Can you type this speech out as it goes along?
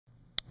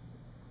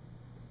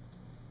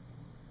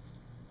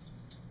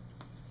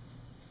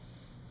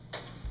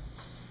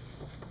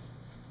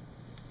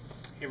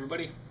Hey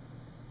everybody,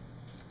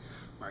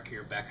 Mark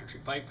here,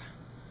 Backcountry Pipe.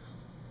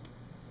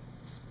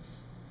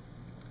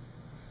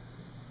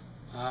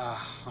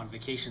 On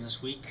vacation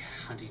this week,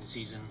 hunting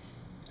season.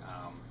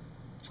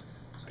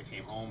 So I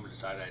came home and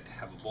decided I'd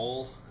have a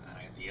bowl.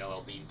 I got the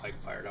LL Bean pipe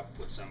fired up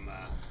with some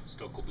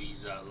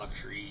Stokelby's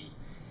luxury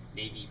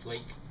navy flake,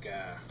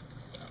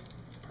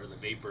 part of the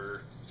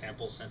vapor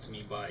samples sent to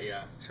me by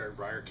Shard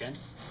Briar Ken.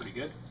 Pretty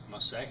good, I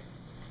must say.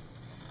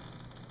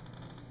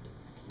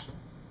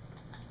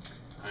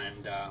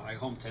 And I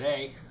home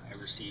today, I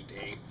received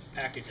a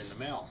package in the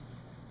mail.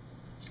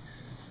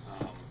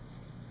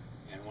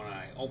 And when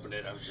I opened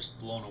it, I was just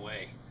blown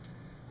away.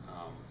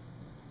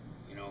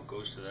 You know, it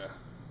goes to the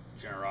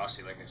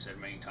generosity, like I've said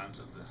many times,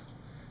 of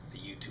the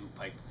YouTube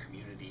pipe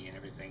community and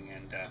everything.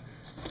 And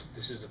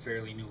this is a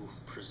fairly new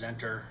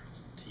presenter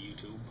to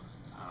YouTube.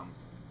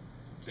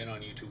 Been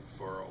on YouTube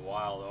for a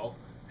while though,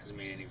 hasn't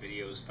made any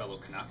videos, fellow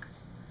Canuck.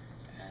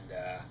 And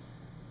a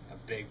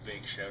big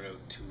shout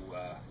out to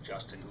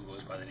Justin, who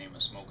goes by the name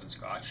of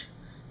Smokenscotch.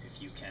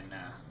 If you can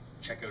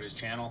check out his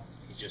channel.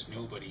 He's just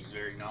new, but he's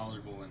very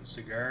knowledgeable in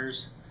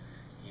cigars.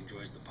 He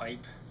enjoys the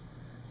pipe,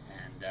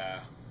 and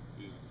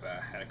we've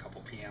had a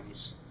couple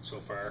PMs so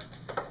far.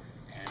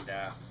 And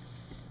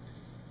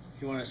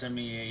he wanted to send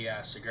me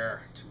a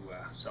cigar to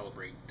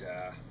celebrate,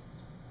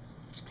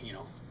 you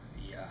know,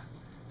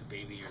 the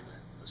baby or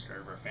the start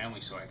of our family.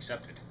 So I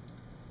accepted.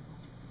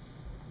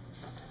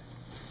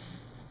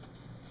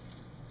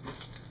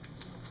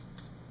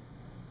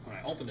 When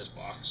I opened this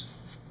box,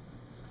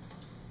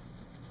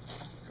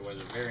 there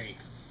was a very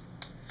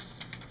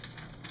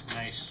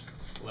nice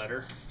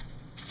letter,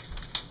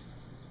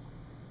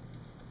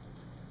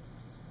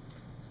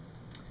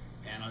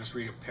 and I'll just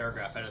read a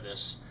paragraph out of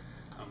this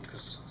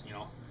because you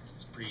know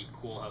it's pretty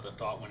cool how the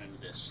thought went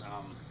into this.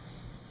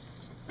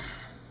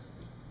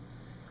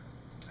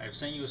 I have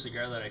sent you a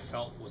cigar that I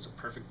felt was a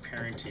perfect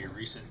pairing to your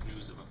recent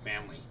news of a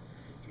family.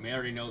 You may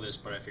already know this,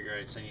 but I figured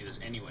I'd send you this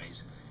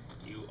anyways.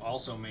 You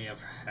also may have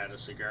had the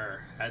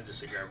cigar,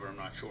 but I'm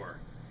not sure.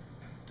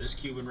 This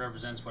Cuban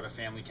represents what a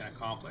family can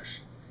accomplish.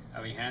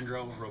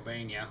 Alejandro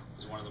Robena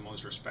was one of the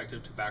most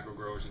respected tobacco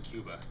growers in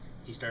Cuba.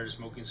 He started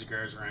smoking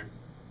cigars around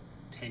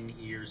 10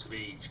 years of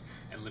age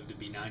and lived to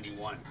be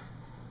 91.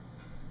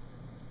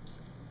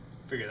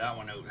 Figure that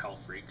one out, health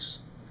freaks.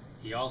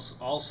 He also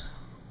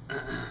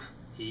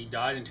he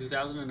died in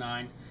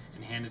 2009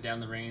 and handed down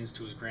the reins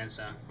to his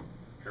grandson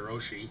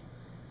Hiroshi,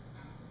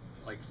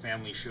 like a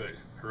family should.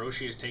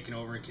 Hiroshi has taken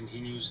over and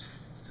continues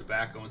the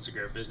tobacco and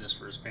cigar business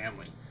for his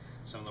family.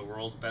 Some of the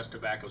world's best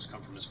tobaccos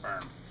come from his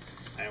farm.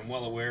 I am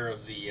well aware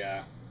of the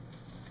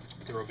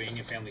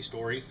Robena family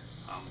story.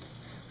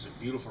 There's a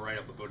beautiful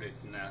write-up about it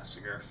in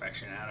Cigar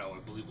Aficionado, I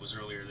believe it was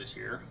earlier this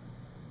year.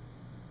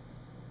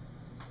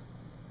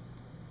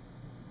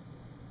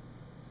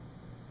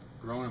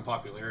 Growing in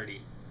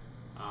popularity,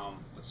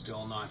 but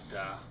still not,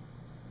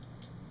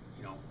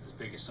 you know, as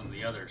big as some of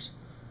the others.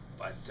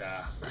 But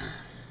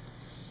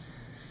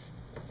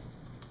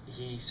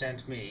he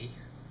sent me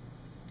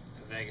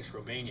a Vegas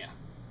Robena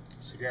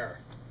cigar.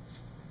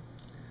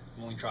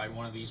 I've only tried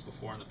one of these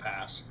before in the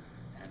past,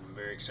 and I'm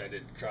very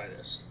excited to try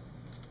this.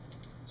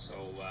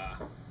 So,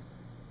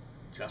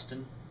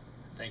 Justin,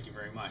 thank you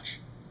very much.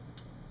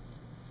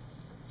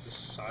 The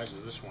size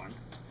of this one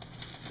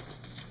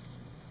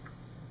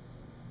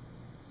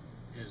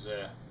is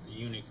the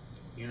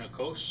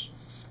Unicos.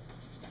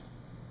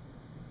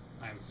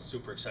 I'm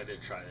super excited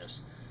to try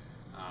this.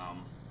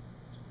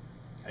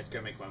 I just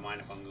gotta make my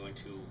mind if I'm going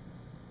to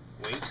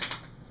wait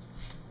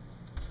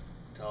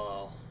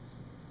until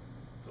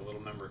the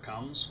little member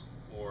comes,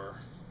 or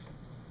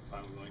if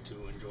I'm going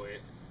to enjoy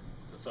it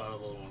with the thought of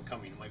the little one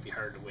coming. It might be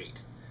hard to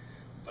wait.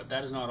 But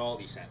that is not all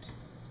he sent.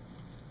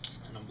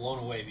 And I'm blown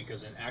away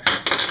because in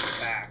actual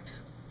fact,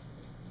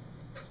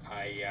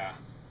 I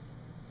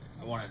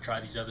want to try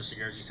these other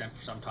cigars he sent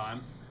for some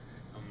time.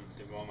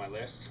 They go on my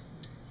list.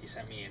 He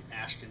sent me an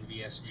Ashton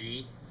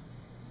VSG,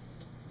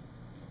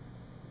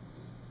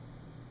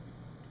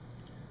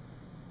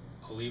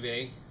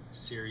 Olive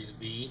Series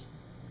B,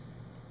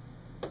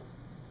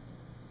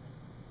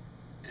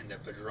 and a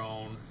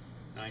Padron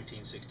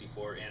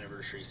 1964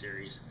 Anniversary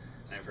Series.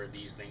 And I've heard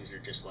these things are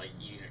just like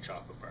eating a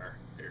chocolate bar.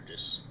 They're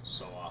just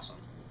so awesome.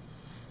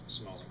 It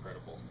smells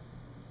incredible.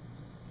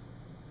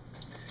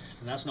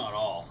 And that's not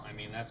all. I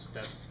mean, that's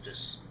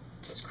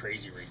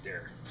crazy right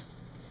there.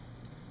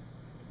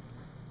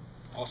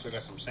 Also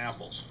got some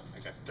samples. I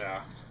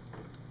got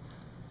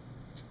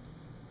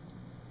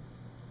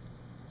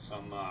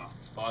some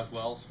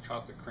Boswell's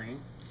Chocolate Cream,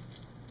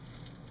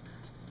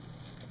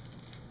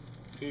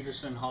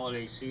 Peterson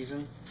Holiday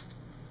Season,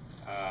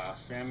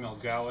 Samuel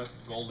Galleth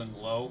Golden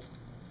Glow,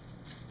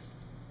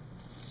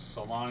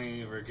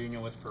 Solani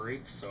Virginia with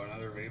Perique, so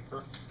another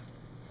vapor,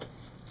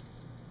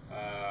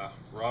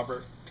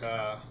 Robert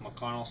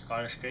McConnell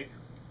Scottish Cake,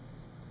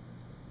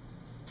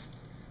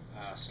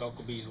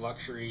 Stokelby's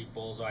Luxury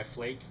Bullseye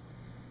Flake.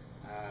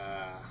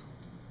 I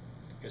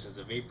guess it's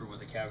a vapor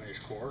with a Cavendish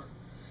core.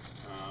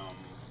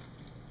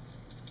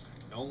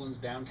 Nolan's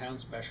Downtown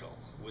Special,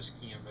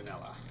 whiskey and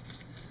vanilla.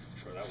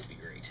 Sure, that would be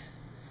great.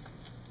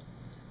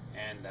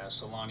 And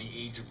Solani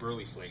aged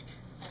burley flake.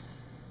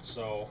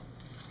 So,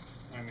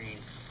 I mean,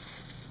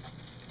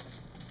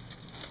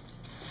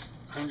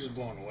 I'm just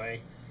blown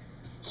away,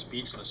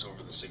 speechless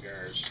over the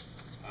cigars.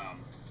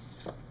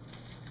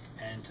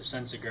 And to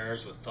send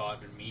cigars with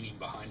thought and meaning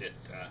behind it,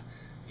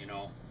 you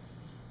know,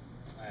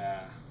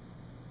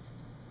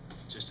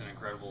 just an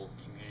incredible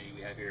community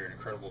we have here, an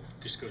incredible,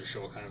 just goes to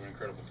show what kind of an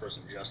incredible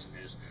person Justin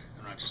is.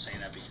 I'm not just saying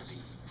that because he,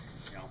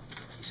 you know,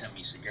 he sent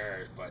me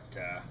cigars, but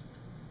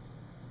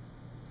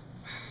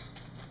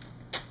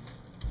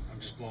I'm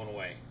just blown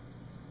away.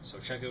 So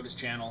check out his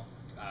channel,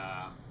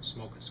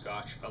 Smoking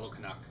Scotch, fellow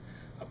Canuck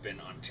up in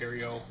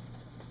Ontario,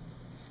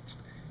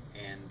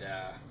 and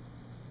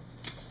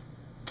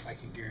I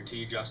can guarantee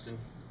you, Justin,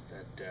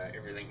 that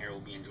everything here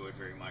will be enjoyed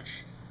very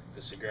much.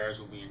 The cigars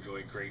will be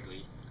enjoyed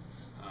greatly.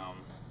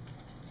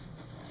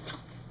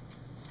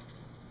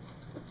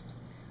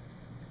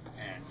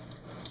 And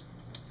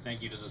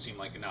thank you doesn't seem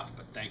like enough,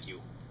 but thank you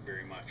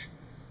very much.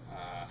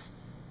 I'm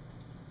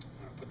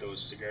going to put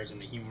those cigars in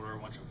the humidor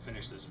once I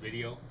finish this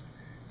video.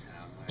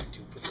 I'm going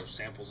to put those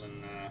samples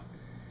in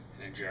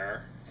a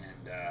jar,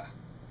 and they're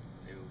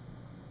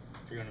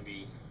going to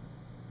be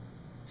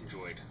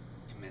enjoyed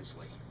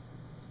immensely.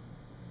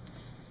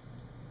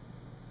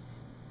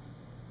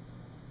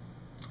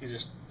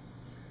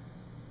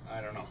 I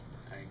don't know.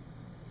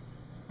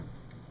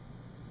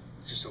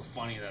 It's just so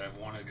funny that I've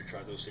wanted to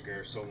try those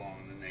cigars so long,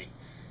 and then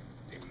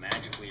they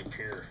magically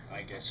appear.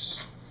 I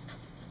guess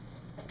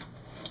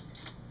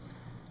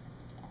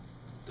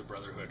the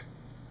brotherhood,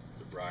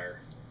 the briar,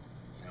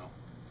 you know,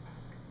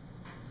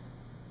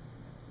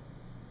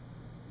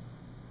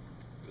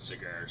 the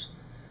cigars.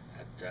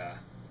 I've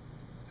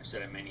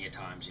said it many a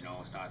times. You know,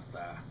 it's not.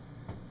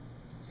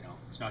 You know,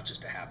 it's not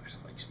just a habit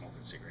like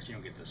smoking cigarettes. You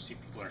don't get to see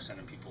people are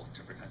sending people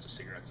different kinds of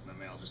cigarettes in the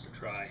mail just to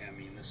try. I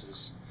mean, this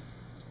is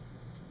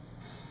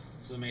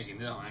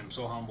amazing. I'm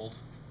so humbled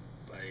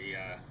by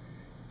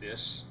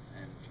this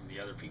and from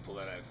the other people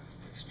that I've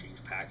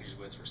exchanged packages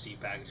with, received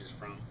packages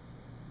from.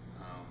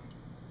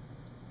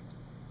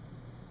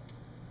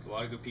 There's a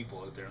lot of good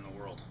people out there in the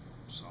world,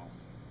 so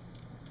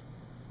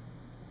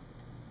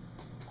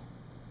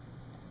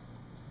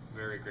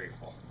very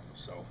grateful.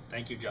 So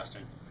thank you,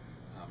 Justin.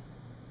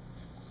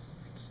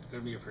 It's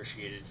going to be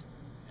appreciated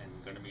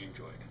and going to be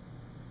enjoyed.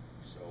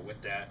 So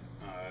with that,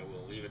 I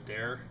will leave it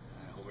there.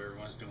 I hope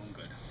everyone's doing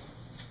good.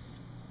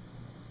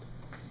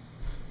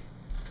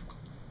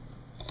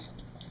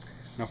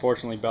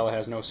 Unfortunately, Bella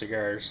has no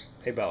cigars.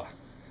 Hey, Bella.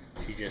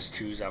 She just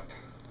chews up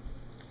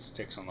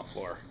sticks on the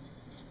floor.